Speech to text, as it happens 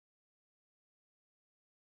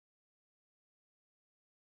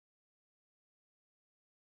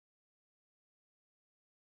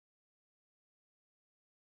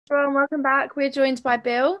Everyone, welcome back. We're joined by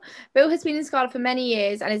Bill. Bill has been in Scala for many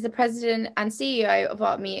years and is the president and CEO of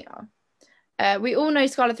Artmeter. We all know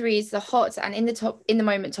Scala 3 is the hot and in the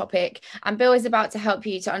moment topic, and Bill is about to help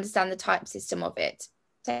you to understand the type system of it.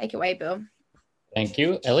 Take it away, Bill. Thank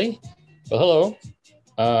you, Ellie. Well,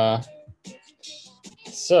 hello.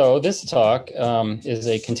 So this talk is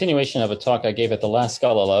a continuation of a talk I gave at the last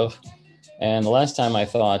Scala Love. And the last time I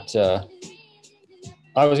thought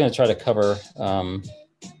I was going to try to cover,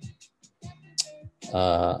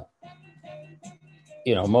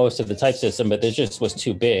 most of the type system, but it just was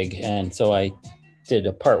too big. And so I did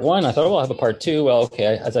a part one. I thought, well, I'll have a part two. Well,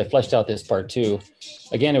 okay, as I fleshed out this part two,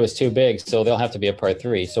 again, it was too big, so there'll have to be a part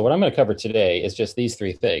three. So what I'm going to cover today is just these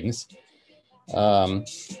three things.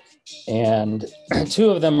 And two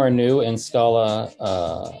of them are new in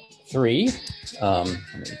Scala 3. Let me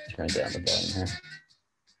turn down the volume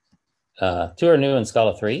here. Two are new in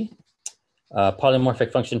Scala 3,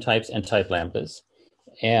 polymorphic function types and type lambdas.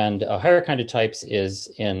 And a higher kind of types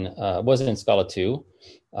was in Scala 2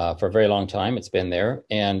 for a very long time. It's been there.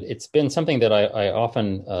 And it's been something that I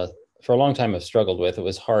often, for a long time, have struggled with. It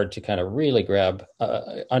was hard to kind of really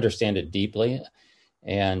understand it deeply.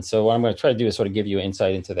 And so what I'm going to try to do is sort of give you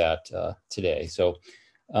insight into that today. So,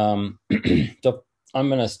 so I'm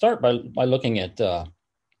going to start by looking at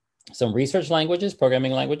some research languages,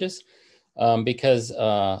 programming languages, because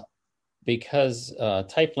type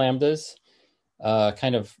lambdas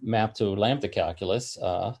kind of map to lambda calculus.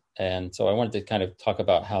 And so I wanted to kind of talk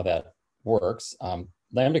about how that works.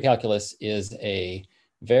 Lambda calculus is a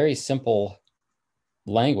very simple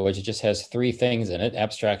language. It just has three things in it: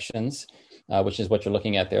 abstractions, which is what you're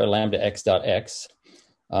looking at there, lambda x dot x.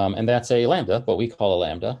 And that's a lambda, what we call a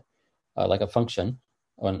lambda, like a function.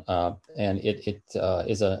 And it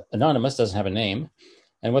is anonymous, doesn't have a name.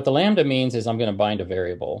 And what the lambda means is I'm going to bind a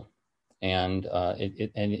variable. And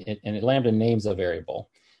it lambda names a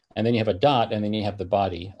variable. And then you have a dot, and then you have the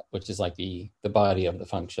body, which is like the body of the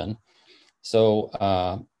function. So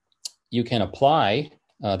you can apply,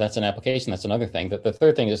 that's an application, that's another thing. The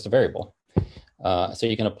third thing is just a variable. So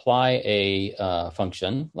you can apply a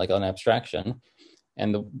function, like an abstraction.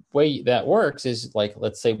 And the way that works is, like,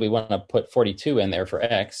 let's say we want to put 42 in there for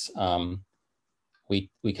x.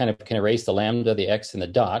 We kind of can erase the lambda, the x, and the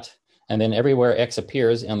dot. And then everywhere x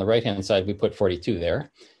appears on the right-hand side, we put 42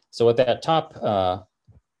 there. So what that top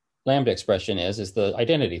lambda expression is the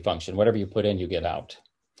identity function. Whatever you put in, you get out.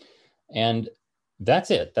 And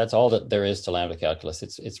that's it. That's all that there is to lambda calculus.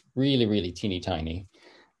 It's really, really teeny tiny.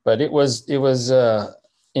 But it was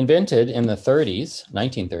invented in the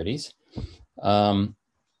 1930s,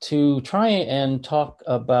 to try and talk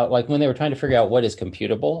about, like, when they were trying to figure out what is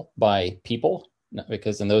computable by people,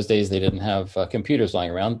 because in those days they didn't have computers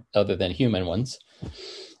lying around other than human ones.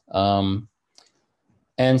 And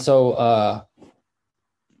so,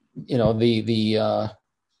 the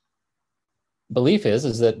belief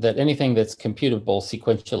is that anything that's computable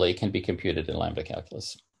sequentially can be computed in lambda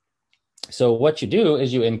calculus. So what you do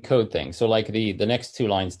is you encode things. So like the next two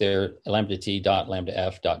lines there, lambda t dot lambda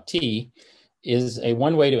f dot t, is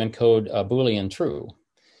one way to encode a Boolean true.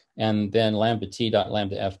 And then lambda t dot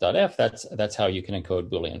lambda f dot f, that's how you can encode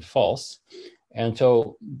Boolean false. And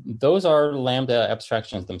so those are lambda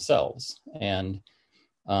abstractions themselves. And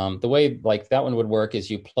the way, like, that one would work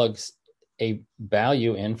is you plug a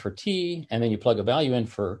value in for t, and then you plug a value in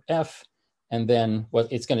for f, and then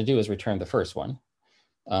what it's going to do is return the first one.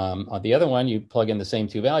 On the other one, you plug in the same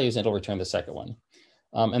two values, and it'll return the second one.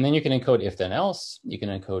 And then you can encode if then else. You can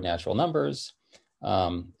encode natural numbers,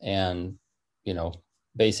 and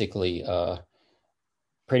basically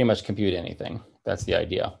pretty much compute anything. That's the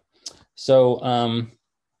idea. So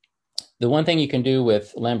the one thing you can do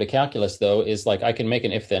with lambda calculus, though, is, like, I can make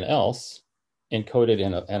an if then else encoded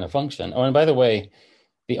in a function. Oh, and by the way,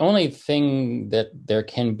 the only thing that there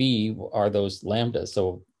can be are those lambdas.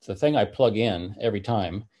 So the thing I plug in every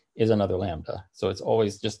time is another lambda. So it's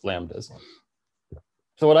always just lambdas.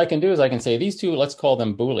 So what I can do is I can say these two, let's call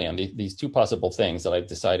them Boolean, these two possible things that I've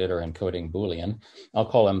decided are encoding Boolean. I'll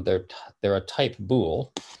call them, they're a type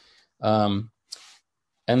bool. And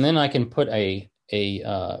then I can put a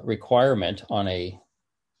requirement on a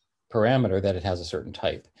parameter that it has a certain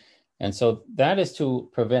type. And so that is to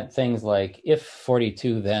prevent things like if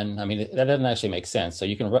 42, then, I mean, that doesn't actually make sense. So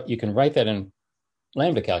you can write that in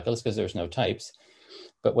lambda calculus because there's no types.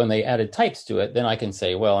 But when they added types to it, then I can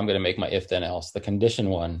say, well, I'm going to make my if then else. The condition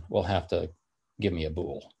one will have to give me a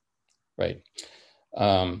bool, right?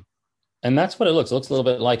 And that's what it looks. It looks a little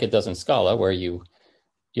bit like it does in Scala, where you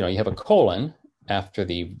have a colon after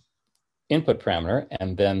the input parameter,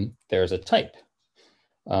 and then there's a type.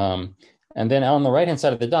 And then on the right-hand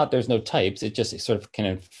side of the dot, there's no types. It just sort of can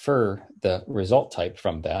infer the result type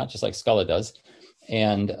from that, just like Scala does.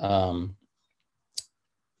 And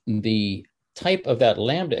the type of that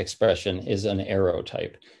lambda expression is an arrow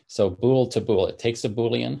type. So bool to bool, it takes a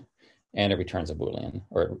Boolean and it returns a Boolean,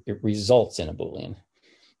 or it results in a Boolean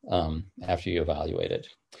after you evaluate it.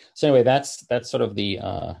 So anyway, that's sort of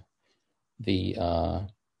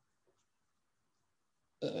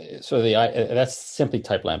that's simply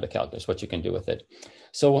type lambda calculus, what you can do with it.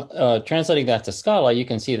 So translating that to Scala, you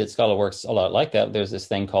can see that Scala works a lot like that. There's this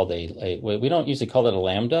thing called we don't usually call it a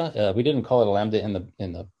lambda. We didn't call it a lambda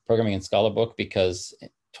in the programming in Scala book because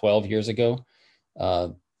 12 years ago,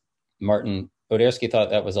 Martin Odersky thought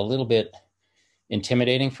that was a little bit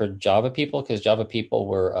intimidating for Java people, because Java people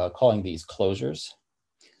were calling these closures.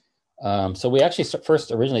 So we actually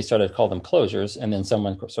first originally started to call them closures, and then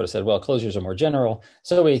someone sort of said, well, closures are more general.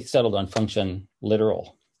 So we settled on function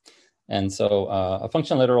literal. And so a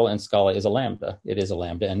function literal in Scala is a lambda. It is a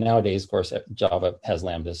lambda. And nowadays, of course, Java has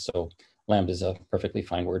lambdas. So lambda is a perfectly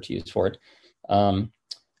fine word to use for it. And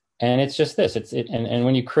it's just this. And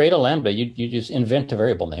when you create a lambda, you just invent a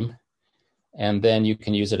variable name, and then you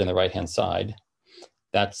can use it in the right-hand side.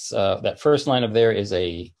 That's that first line of there is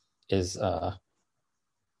a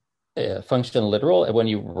function literal. And when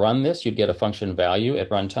you run this, you'd get a function value at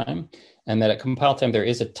runtime. And then at compile time, there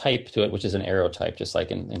is a type to it, which is an arrow type, just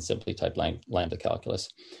like in simply type lambda calculus.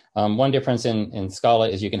 One difference in Scala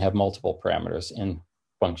is you can have multiple parameters in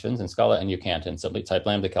functions in Scala, and you can't in simply type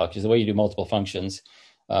lambda calculus. The way you do multiple functions,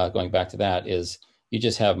 going back to that, is you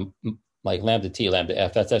just have like lambda t, lambda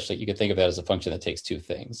f. That's actually, you could think of that as a function that takes two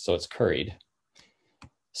things. So it's curried.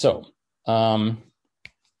 So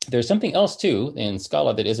there's something else too in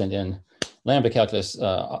Scala that isn't in lambda calculus,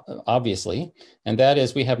 obviously, and that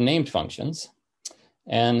is we have named functions.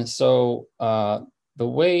 And so the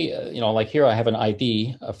way, like here I have an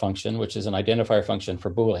ID function, which is an identifier function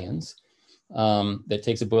for Booleans that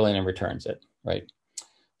takes a Boolean and returns it, right?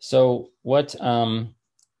 So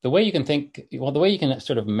the way you can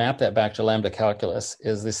sort of map that back to lambda calculus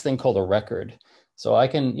is this thing called a record. So I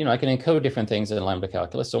can encode different things in lambda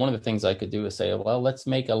calculus. So one of the things I could do is say, well, let's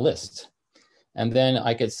make a list. And then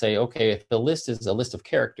I could say, okay, if the list is a list of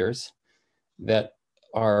characters that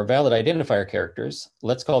are valid identifier characters,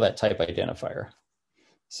 let's call that type identifier.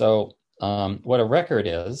 So what a record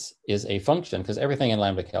is a function, because everything in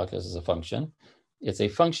lambda calculus is a function. It's a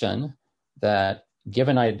function that,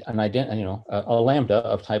 given a lambda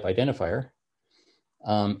of type identifier,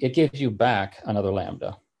 it gives you back another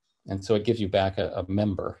lambda. And so it gives you back a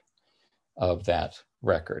member of that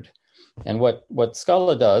record. And what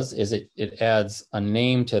Scala does is it adds a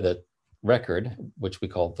name to the record, which we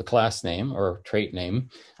call the class name or trait name,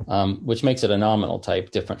 which makes it a nominal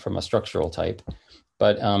type, different from a structural type.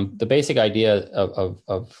 But the basic idea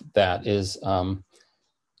of that is,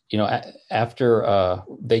 after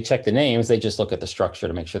they check the names, they just look at the structure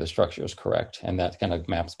to make sure the structure is correct. And that kind of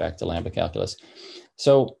maps back to lambda calculus.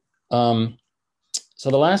 So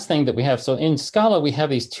the last thing that we have, so in Scala, we have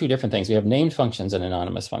these two different things. We have named functions and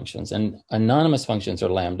anonymous functions. And anonymous functions are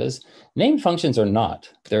lambdas. Named functions are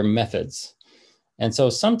not. They're methods. And so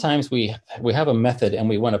sometimes we have a method and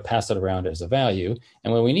we want to pass it around as a value.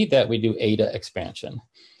 And when we need that, we do ADA expansion.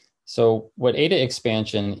 So what ADA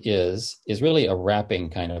expansion is really a wrapping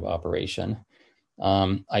kind of operation.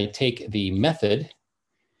 I take the method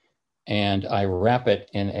and I wrap it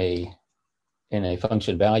in a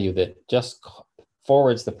function value that just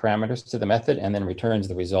forwards the parameters to the method and then returns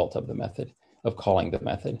the result of the method, of calling the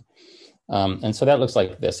method. And so that looks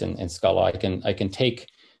like this in Scala. I can take,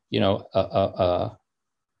 a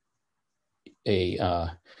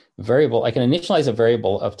variable. I can initialize a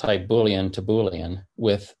variable of type Boolean to Boolean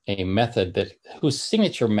with a method whose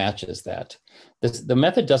signature matches that. The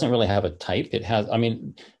method doesn't really have a type. It has,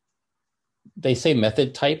 they say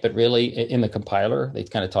method type, but really in the compiler, they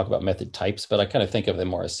kind of talk about method types, but I kind of think of them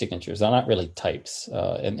more as signatures. They're not really types.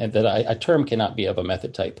 And that a term cannot be of a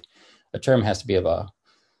method type. A term has to be of a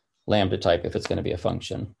lambda type if it's going to be a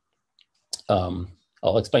function.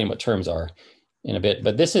 I'll explain what terms are in a bit,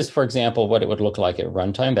 but this is, for example, what it would look like at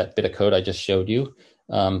runtime, that bit of code I just showed you,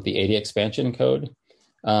 the ADA expansion code.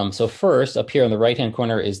 So first, up here in the right-hand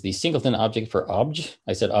corner is the singleton object for obj.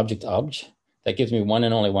 I said object obj. That gives me one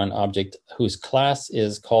and only one object whose class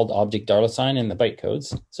is called object $sign in the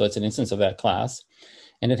bytecodes. So it's an instance of that class.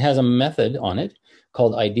 And it has a method on it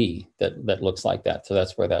called ID that looks like that. So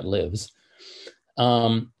that's where that lives.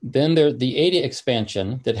 Then the ADA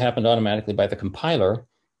expansion that happened automatically by the compiler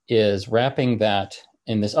is wrapping that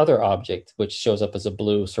in this other object, which shows up as a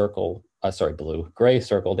gray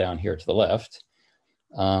circle down here to the left.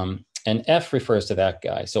 And F refers to that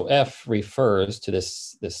guy. So F refers to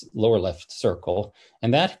this lower left circle,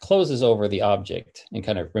 and that closes over the object and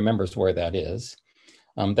kind of remembers where that is.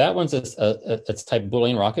 That one's it's type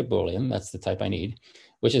Boolean, rocket Boolean. That's the type I need,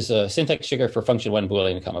 which is a syntax trigger for function one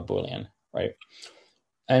Boolean, comma Boolean, right?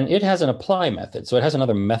 And it has an apply method. So it has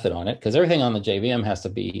another method on it because everything on the JVM has to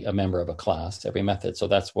be a member of a class, every method. So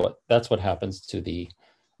that's what happens to the,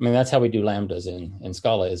 I mean, that's how we do lambdas in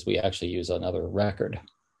Scala is we actually use another record.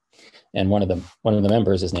 And one of the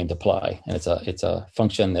members is named apply. And it's a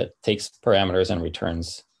function that takes parameters and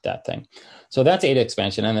returns that thing. So that's Ada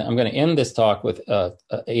expansion. And I'm going to end this talk with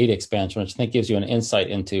Ada expansion, which I think gives you an insight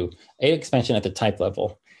into Ada expansion at the type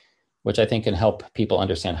level, which I think can help people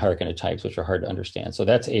understand hierarchy types, which are hard to understand. So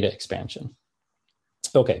that's Ada expansion.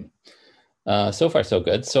 Okay, so far so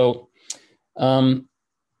good. So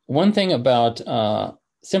one thing about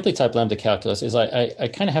simply type lambda calculus is I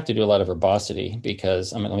kind of have to do a lot of verbosity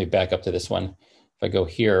because, let me back up to this one. If I go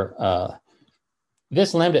here,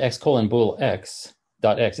 this lambda x colon bool x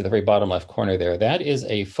dot x at the very bottom left corner there, that is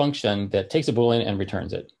a function that takes a Boolean and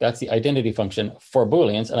returns it. That's the identity function for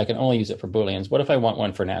Booleans, and I can only use it for Booleans. What if I want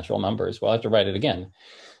one for natural numbers? Well, I have to write it again.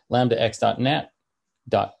 Lambda x dot nat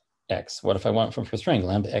dot x. What if I want one for string?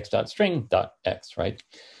 Lambda x dot string dot x, right?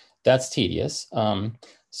 That's tedious.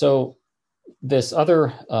 So this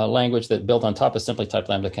other language that built on top of simply typed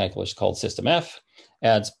lambda calculus called System F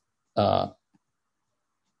adds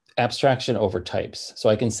abstraction over types. So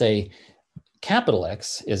I can say capital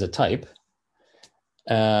X is a type.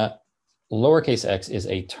 Lowercase x is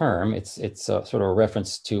a term. It's sort of a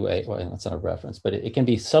reference to a, well, it's not a reference, but it can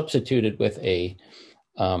be substituted with a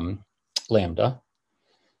lambda.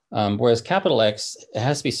 Whereas capital X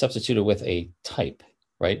has to be substituted with a type,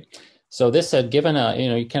 right? So this said, given a,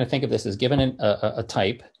 you kind of think of this as given a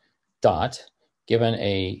type dot, given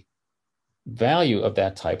a value of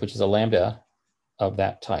that type, which is a lambda of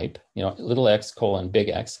that type, little x colon big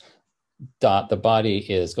X dot, the body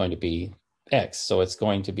is going to be X. So it's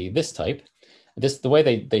going to be this type. The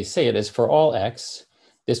way they say it is for all X,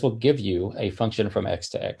 this will give you a function from X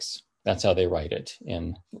to X. That's how they write it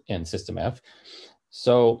in System F.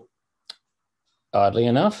 So oddly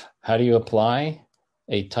enough, how do you apply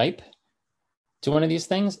a type to one of these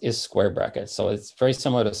things is square brackets. So it's very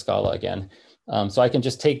similar to Scala again. So I can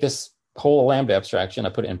just take this whole lambda abstraction, I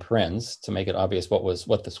put it in parens to make it obvious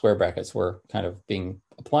what the square brackets were kind of being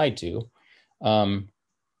applied to.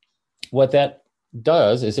 What that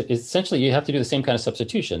does is essentially you have to do the same kind of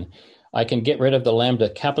substitution. I can get rid of the lambda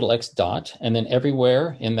capital X dot, and then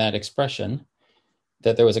everywhere in that expression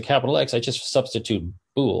that there was a capital X, I just substitute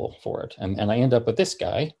bool for it. And I end up with this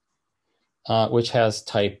guy, which has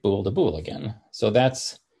type bool to bool again. So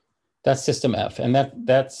that's System F. And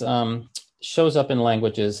that's shows up in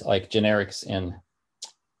languages like generics in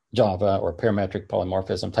Java or parametric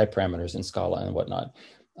polymorphism type parameters in Scala and whatnot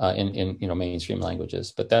in mainstream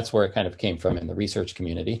languages. But that's where it kind of came from in the research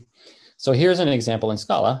community. So here's an example in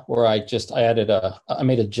Scala where I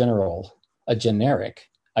made a generic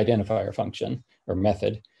identifier function or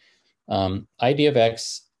method. ID of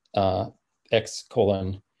X, X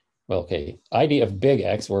colon, ID of big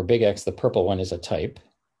X, where big X, the purple one, is a type.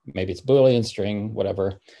 Maybe it's Boolean, string,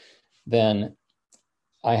 whatever. Then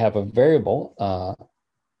I have a variable,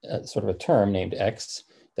 sort of a term named X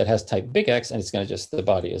that has type big X, and it's going to just, the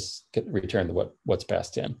body is return what's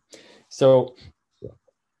passed in. So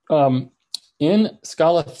in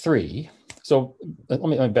Scala 3, so let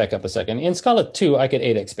me back up a second. In Scala 2, I could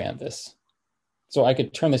Ada expand this. So I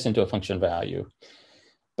could turn this into a function value.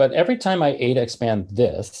 But every time I Ada expand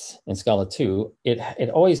this in Scala 2, it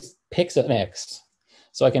always picks an X.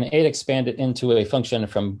 So I can Ada expand it into a function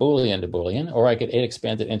from Boolean to Boolean, or I could Ada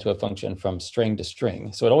expand it into a function from string to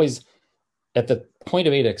string. So it always, at the point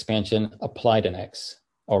of Ada expansion, applied an X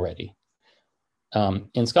already.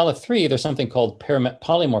 In Scala 3, there's something called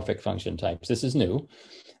polymorphic function types. This is new,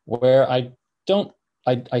 where I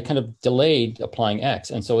kind of delayed applying X.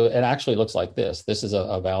 And so it actually looks like this. This is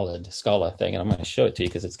a valid Scala thing. And I'm going to show it to you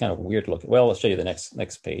because it's kind of weird looking. Well, I'll show you the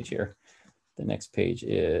next page here. The next page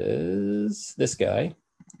is this guy.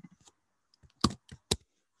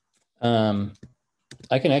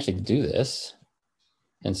 I can actually do this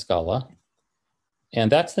in Scala.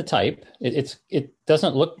 And that's the type. It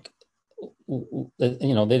doesn't look,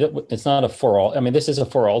 it's not a for all. I mean, this is a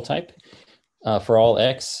for all type. For all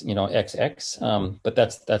X, XX, but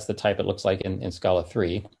that's the type it looks like in Scala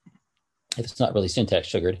 3. It's not really syntax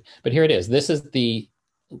sugared, but here it is. This is the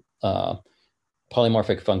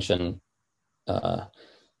polymorphic function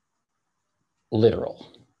literal.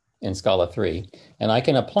 in Scala 3. And I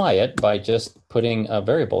can apply it by just putting a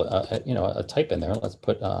variable, a type in there. Let's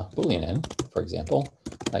put a Boolean in, for example.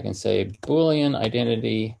 I can say Boolean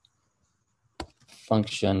identity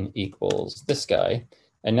function equals this guy.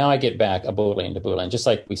 And now I get back a Boolean to Boolean, just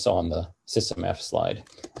like we saw on the systemf slide.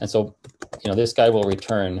 And so, this guy will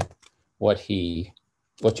return what you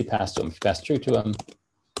pass to him. If you pass true to him,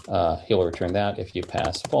 he'll return that. If you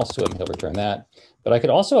pass false to him, he'll return that. But I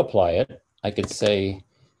could also apply it. I could say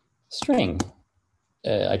string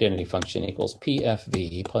identity function equals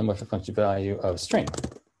PFV, polymorphic function value of string.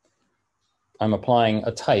 I'm applying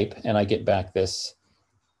a type, and I get back this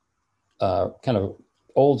kind of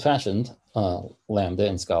old-fashioned lambda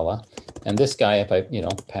in Scala. And this guy, if I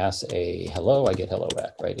pass a hello, I get hello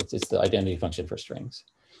back, right? It's the identity function for strings.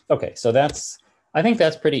 Okay, so I think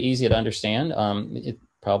that's pretty easy to understand. It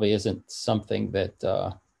probably isn't something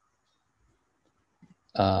that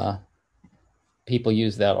people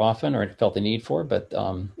use that often or felt the need for, but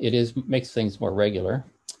it makes things more regular.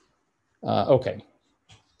 Okay,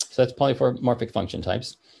 so that's polymorphic function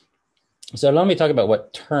types. So let me talk about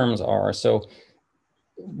what terms are. So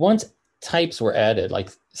once types were added,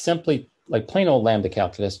 like plain old lambda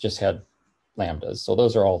calculus just had lambdas. So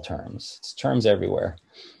those are all terms. It's terms everywhere.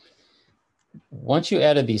 Once you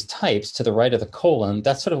added these types to the right of the colon,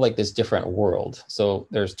 that's sort of like this different world. So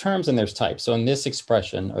there's terms and there's types. So in this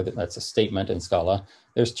expression, or that's a statement in Scala,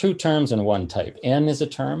 there's two terms and one type. N is a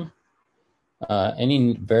term.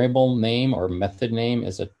 Any variable name or method name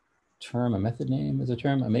is a term. A method name is a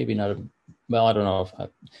term. Maybe not. Well, I don't know if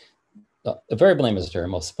a variable name is a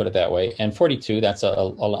term. Let's put it that way. And 42, that's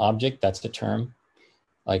an object. That's a term.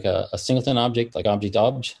 Like a singleton object, like object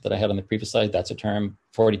obj that I had on the previous slide. That's a term.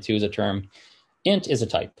 42 is a term. Int is a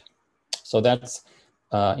type. So that's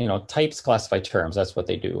types classify terms. That's what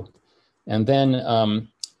they do. And then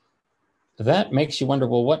that makes you wonder,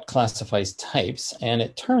 well, what classifies types? And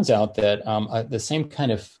it turns out that the same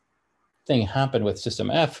kind of thing happened with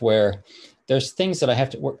systemf, where there's things that I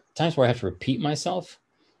have to times where I have to repeat myself.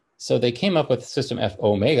 So they came up with systemf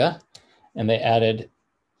omega, and they added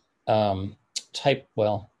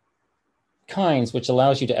kinds, which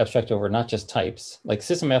allows you to abstract over not just types. Like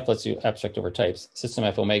systemf lets you abstract over types.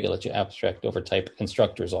 Systemf omega lets you abstract over type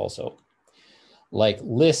constructors also. Like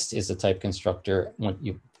list is a type constructor. When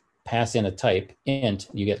you pass in a type int,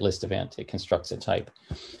 you get list of int. It constructs a type.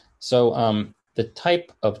 So the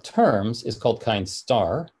type of terms is called kind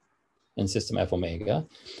star in systemf omega.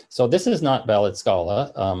 So this is not valid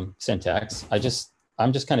Scala syntax.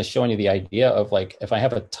 I'm just kind of showing you the idea of, like, if I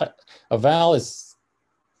have a val is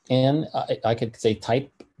n, I could say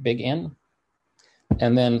type big N,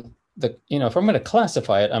 and then if I'm going to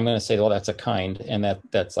classify it, I'm going to say, well, that's a kind, and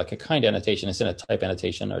that's like a kind annotation instead of type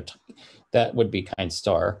annotation, or that would be kind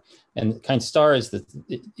star. And kind star is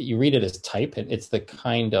you read it as type, and it's the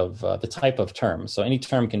kind of the type of term. So any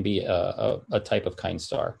term can be a type of kind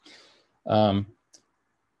star.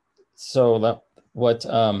 So that what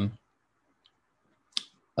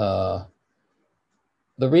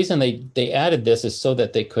the reason they added this is so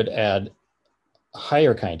that they could add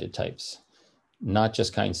higher kinded types, not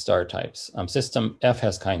just kind star types. System F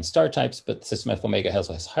has kind star types, but system F omega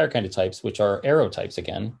has higher kinded types, which are arrow types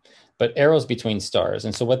again, but arrows between stars.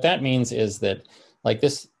 And so what that means is that, like,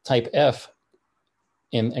 this type F,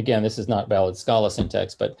 again, this is not valid Scala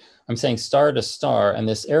syntax, but I'm saying star to star, and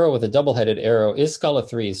this arrow with a double-headed arrow is Scala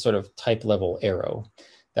 3's sort of type level arrow.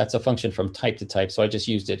 That's a function from type to type, so I just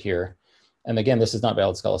used it here. And again, this is not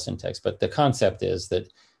valid Scala syntax, but the concept is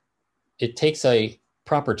that it takes a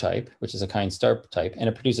proper type, which is a kind star type, and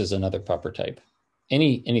it produces another proper type,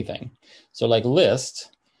 anything. So like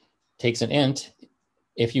list takes an int.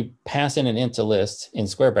 If you pass in an int to list in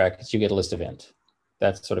square brackets, you get a list of int.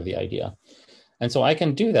 That's sort of the idea. And so I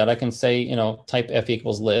can do that. I can say, type F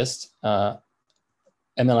equals list, and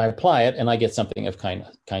then I apply it, and I get something of kind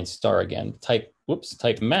star again. Type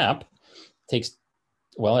map takes,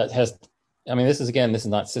 well, it has, this is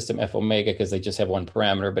not system F omega because they just have one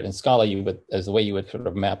parameter, but in Scala, as the way you would sort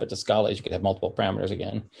of map it to Scala is you could have multiple parameters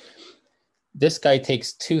again. This guy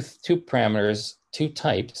takes two parameters, two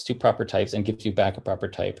types, two proper types, and gives you back a proper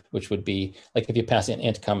type, which would be like if you pass in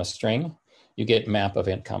int comma string, you get map of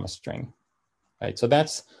int comma string, right? So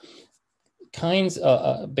that's kinds,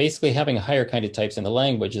 basically having higher kind of types in the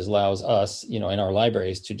language allows us, in our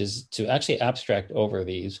libraries to actually abstract over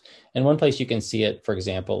these. And one place you can see it, for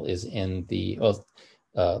example, is in the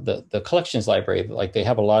collections library. Like, they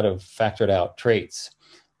have a lot of factored out traits,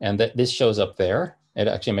 and this shows up there. It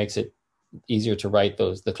actually makes it easier to write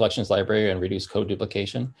the collections library and reduce code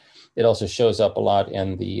duplication. It also shows up a lot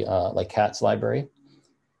in the like cats library.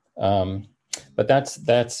 But but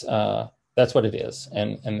that's what it is.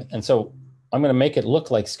 And so I'm going to make it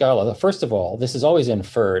look like Scala. First of all, this is always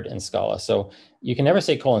inferred in Scala. So you can never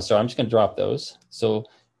say colon star. I'm just going to drop those. So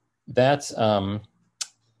that's how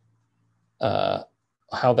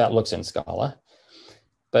that looks in Scala.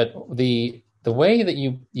 But the way that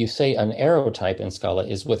you say an arrow type in Scala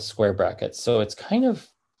is with square brackets. So it's kind of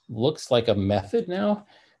looks like a method now.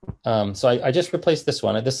 So I just replaced this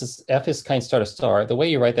one. This is f is kind start a star. The way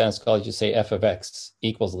you write that in Scala is you say f of x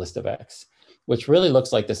equals list of x, which really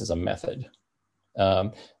looks like this is a method.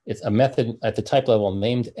 It's a method at the type level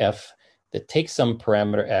named f that takes some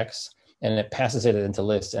parameter x and it passes it into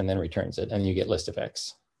list and then returns it, and you get list of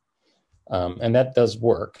x. And that does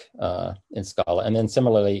work in Scala. And then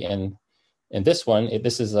similarly in this one,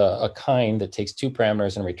 this is a kind that takes two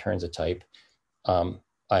parameters and returns a type.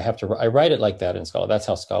 I write it like that in Scala. That's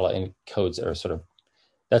how Scala encodes it, or sort of,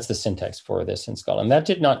 that's the syntax for this in Scala. And that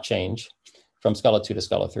did not change from Scala 2 to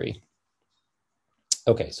Scala 3.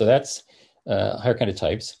 Okay, so that's higher kind of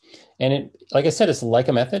types. And it, like I said, it's like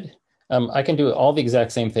a method. I can do all the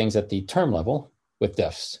exact same things at the term level with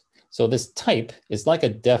defs. So this type is like a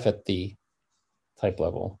def at the type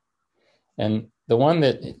level. And the one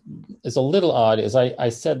that is a little odd is I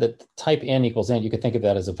said that type n equals n. You could think of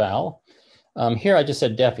that as a val. Here I just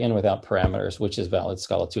said def in without parameters, which is valid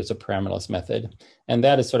Scala 2. It's a parameterless method. And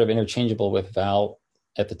that is sort of interchangeable with val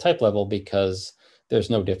at the type level because there's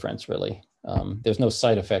no difference really. There's no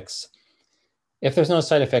side effects. If there's no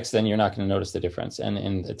side effects, then you're not going to notice the difference. And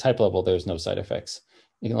in the type level, there's no side effects.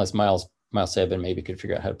 Unless Miles Sabin maybe could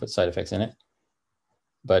figure out how to put side effects in it.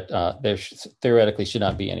 But there theoretically should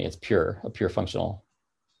not be any. It's a pure functional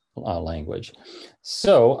language.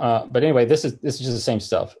 So, but anyway, this is just the same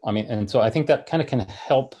stuff. I mean, and so I think that kind of can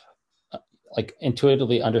help like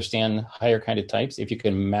intuitively understand higher kind of types if you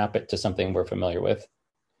can map it to something we're familiar with.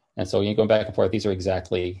 And so you go back and forth, these are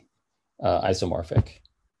exactly isomorphic.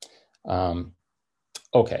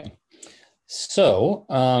 Okay. So,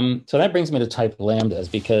 so that brings me to type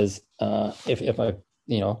lambdas, because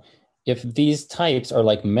if these types are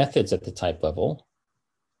like methods at the type level,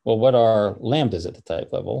 well, what are lambdas at the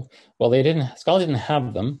type level? Well, Scala didn't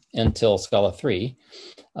have them until Scala 3,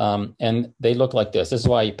 and they look like this. This is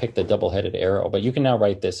why you picked the double-headed arrow, but you can now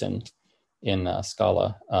write this in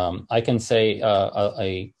Scala. I can say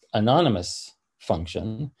a anonymous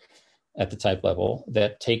function at the type level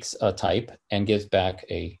that takes a type and gives back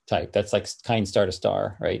a type. That's like kind start a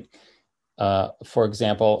star, right? For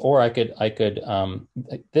example, or I could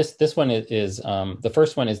this one is the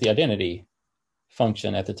first one is the identity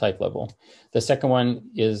function at the type level. The second one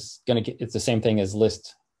is going to get, it's the same thing as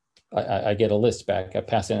list. I get a list back. I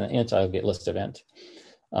pass in an int, I'll get list event.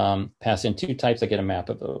 Pass in two types, I get a map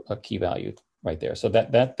of a key value right there. So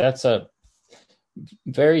that's a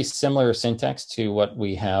very similar syntax to what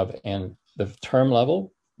we have in the term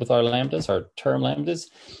level with our lambdas, our term lambdas.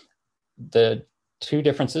 The two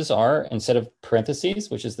differences are, instead of parentheses,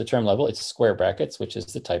 which is the term level, it's square brackets, which is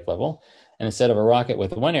the type level. And instead of a rocket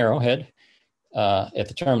with one arrowhead, at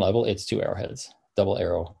the term level, it's two arrowheads,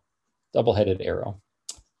 double-headed arrow.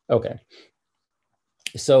 Okay.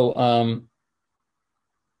 So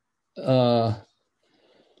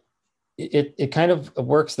it kind of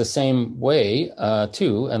works the same way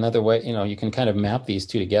too. Another way, you can kind of map these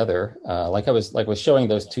two together. Like I was showing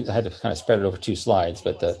those two. I had to kind of spread it over two slides,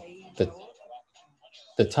 but the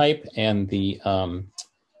type and the hang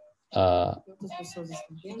on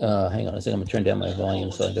a second. I'm gonna turn down my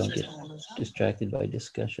volume so I don't get distracted by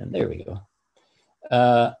discussion. There we go.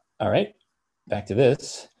 All right, back to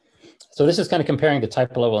this. So this is kind of comparing the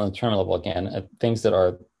type level and the term level again, things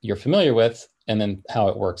that you're familiar with, and then how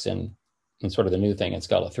it works in sort of the new thing in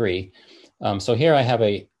Scala 3. So here I have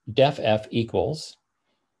a def f equals.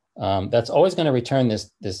 That's always going to return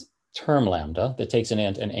this term lambda that takes an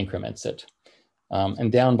int and increments it.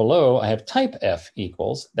 And down below, I have type f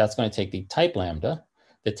equals. That's going to take the type lambda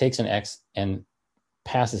that takes an x and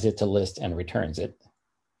passes it to list and returns it,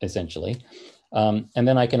 essentially. And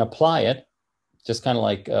then I can apply it, just kind of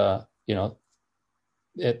like,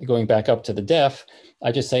 going back up to the def,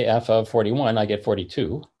 I just say f of 41, I get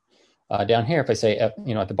 42. Down here, if I say f,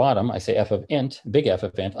 at the bottom, I say f of int, big F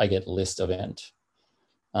of int, I get list of int.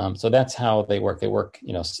 So that's how they work. They work,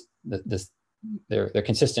 they're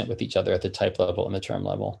consistent with each other at the type level and the term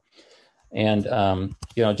level. And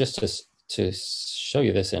just to show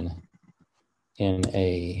you this in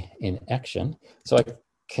action. So I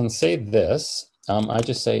can say this. I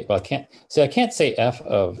just say, well, I can't say f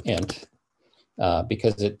of int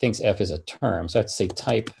because it thinks f is a term. So I have to say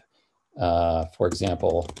type, for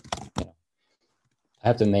example. I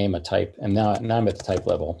have to name a type, and now I'm at the type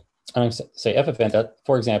level. say f event, that,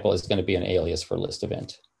 for example, is going to be an alias for list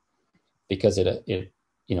event because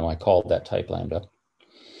I called that type lambda.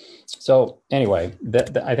 So anyway,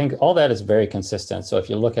 I think all that is very consistent. So if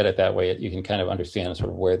you look at it that way, you can kind of understand sort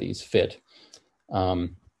of where these fit. But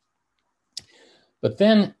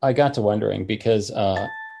then I got to wondering because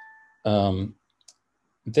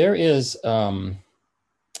there is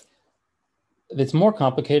it's more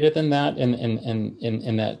complicated than that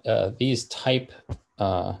in that these type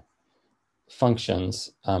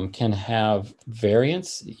functions can have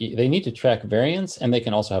variance. They need to track variance, and they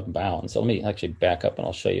can also have bounds. So let me actually back up and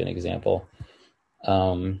I'll show you an example.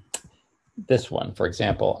 This one, for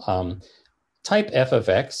example, type f of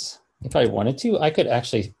x, if I wanted to, I could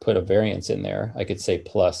actually put a variance in there. I could say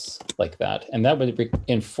plus like that. And that would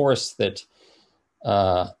enforce that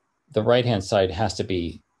the right-hand side has to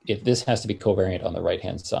be, this has to be covariant on the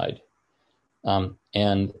right-hand side.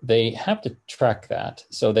 And they have to track that.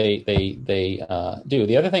 So they do.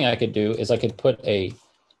 The other thing I could do is I could put I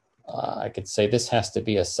could say this has to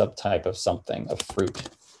be a subtype of something, of fruit.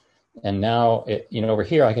 And now, over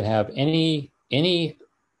here, I could have any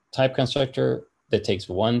type constructor that takes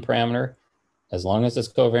one parameter. As long as it's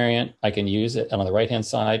covariant, I can use it on the right-hand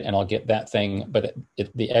side, and I'll get that thing. But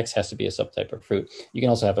the x has to be a subtype of fruit. You can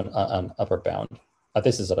also have an upper bound.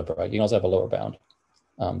 This is an upper bound. You can also have a lower bound.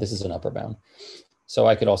 This is an upper bound. So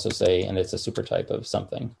I could also say, and it's a supertype of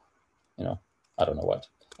something. I don't know what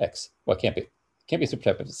x. Well, it can't be a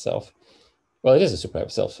supertype of itself. Well, it is a supertype of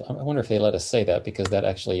itself. I wonder if they let us say that because that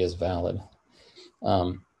actually is valid.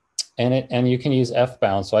 And you can use f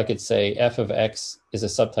bound. So I could say f of x is a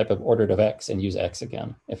subtype of ordered of x and use x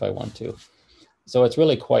again if I want to. So it's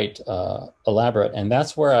really quite elaborate. And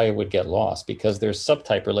that's where I would get lost because there's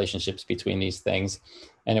subtype relationships between these things.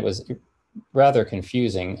 And it was rather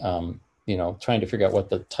confusing, trying to figure out what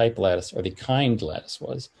the type lattice or the kind lattice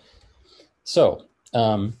was. So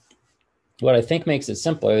what I think makes it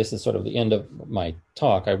simpler, this is sort of the end of my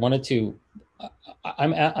talk. I'm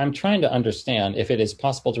trying to understand if it is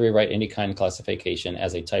possible to rewrite any kind of classification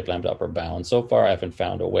as a type lambda upper bound. So far, I haven't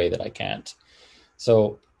found a way that I can't.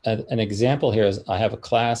 So an example here is I have a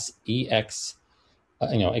class EX,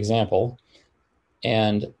 example,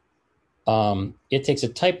 and it takes a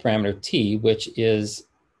type parameter T, which is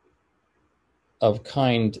of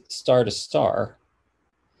kind star to star,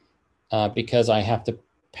 because I have to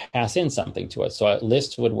pass in something to it. So a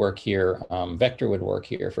list would work here, vector would work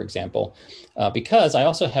here, for example, because I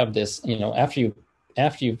also have this, after you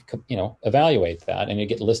evaluate that and you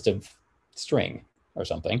get list of string or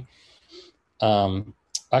something.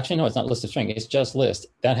 Actually, no, it's not list of string. It's just list.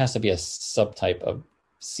 That has to be a subtype of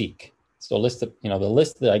seek. So list of, the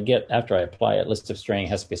list that I get after I apply it, list of string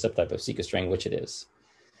has to be a subtype of seek a string, which it is.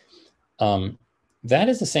 That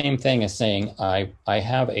is the same thing as saying I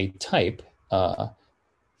have a type,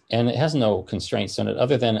 and it has no constraints on it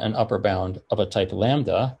other than an upper bound of a type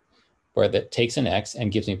lambda, where that takes an x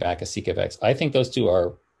and gives me back a seek of x. I think those two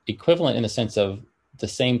are equivalent in the sense of the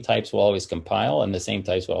same types will always compile and the same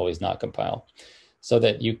types will always not compile. So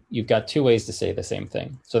that you've got two ways to say the same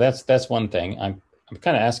thing. So that's one thing. I'm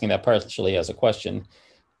kind of asking that partially as a question.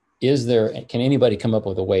 Can anybody come up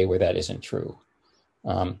with a way where that isn't true?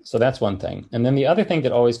 So that's one thing. And then the other thing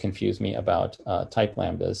that always confused me about type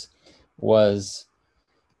lambdas was,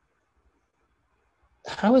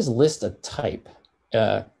 how is list a type?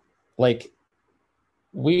 Like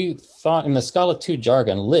we thought in the Scala 2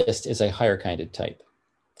 jargon, list is a higher kinded type.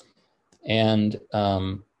 And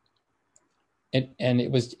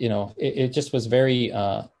it was, it just was very,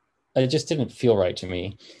 it just didn't feel right to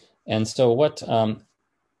me. And so what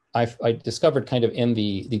I discovered kind of in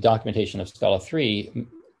the documentation of Scala 3,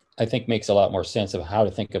 I think makes a lot more sense of how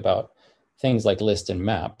to think about things like list and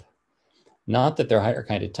map. Not that they're higher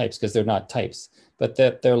kinded types, because they're not types, but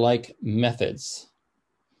that they're like methods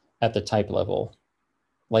at the type level,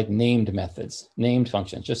 like named methods, named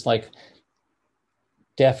functions, just like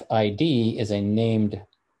def ID is a named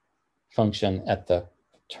function at the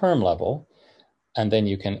term level, and then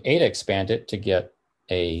you can eta expand it to get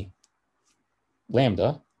a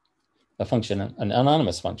lambda, a function, an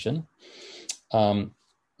anonymous function.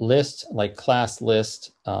 List, like class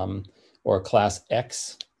list or class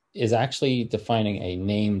X, is actually defining a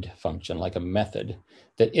named function, like a method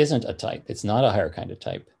that isn't a type. It's not a higher kind of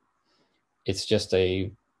type. It's just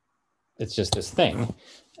this thing.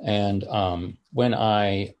 And when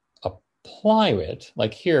I apply it,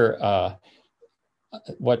 like here,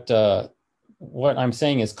 what I'm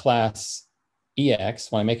saying is class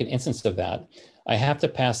EX, when I make an instance of that, I have to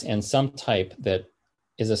pass in some type that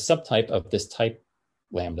is a subtype of this type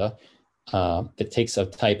lambda that takes a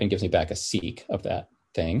type and gives me back a seek of that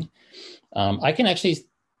thing, I can actually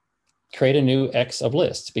create a new X of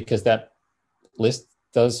lists because that list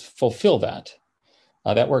does fulfill that.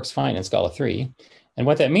 That works fine in Scala 3. And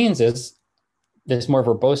what that means is this more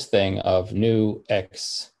verbose thing of new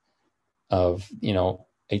X of,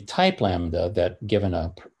 a type lambda that given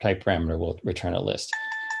a type parameter will return a list.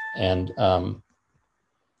 And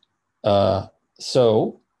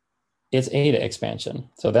so it's Ada expansion.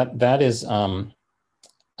 So that is,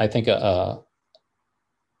 I think, a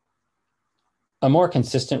more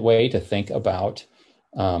consistent way to think about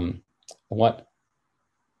what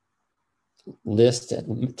list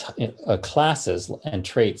classes and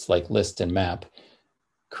traits like list and map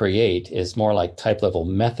create is more like type level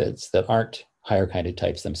methods that aren't hierarchy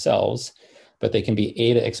types themselves, but they can be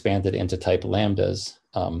Ada expanded into type lambdas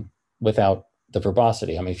without the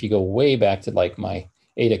verbosity. I mean, if you go way back to like my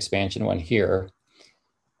Ada expansion one here,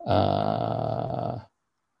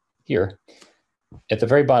 here at the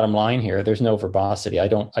very bottom line here, there's no verbosity.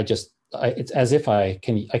 It's as if I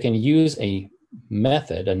can use a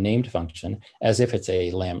method, a named function, as if it's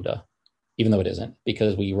a lambda, even though it isn't,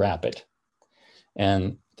 because we wrap it.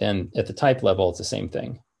 And then at the type level, it's the same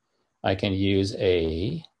thing. I can use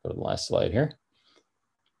go to the last slide here.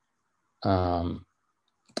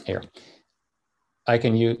 Here. I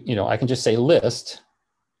can I can just say list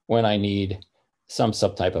when I need some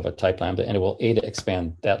subtype of a type lambda, and it will Ada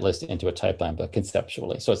expand that list into a type lambda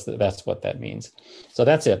conceptually. So that's what that means. So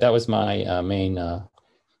that's it. That was my main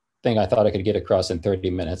thing I thought I could get across in 30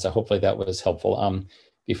 minutes. So hopefully that was helpful.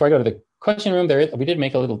 Before I go to the question room, we did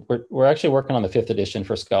make a little, we're actually working on the 5th edition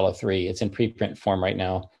for Scala 3. It's in preprint form right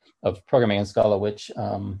now of Programming in Scala, which,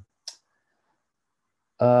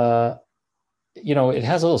 it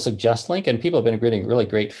has a little suggest link, and people have been getting really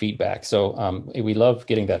great feedback. So we love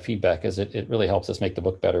getting that feedback because it really helps us make the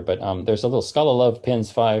book better. But there's a little Scala Love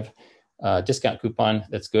Pins 5 discount coupon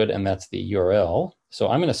that's good, and that's the URL. So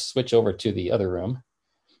I'm going to switch over to the other room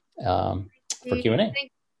for Q&A.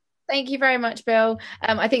 Thank you very much, Bill.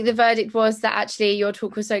 I think the verdict was that actually your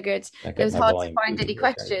talk was so good. It was hard to find any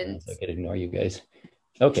questions. I could ignore you guys.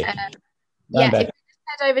 Okay. Yeah, if you just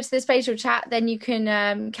head over to the spatial chat, then you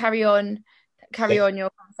can carry on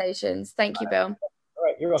your conversations. Thank you, Bill. All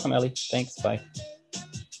right, you're welcome, Ellie. Thanks. Bye.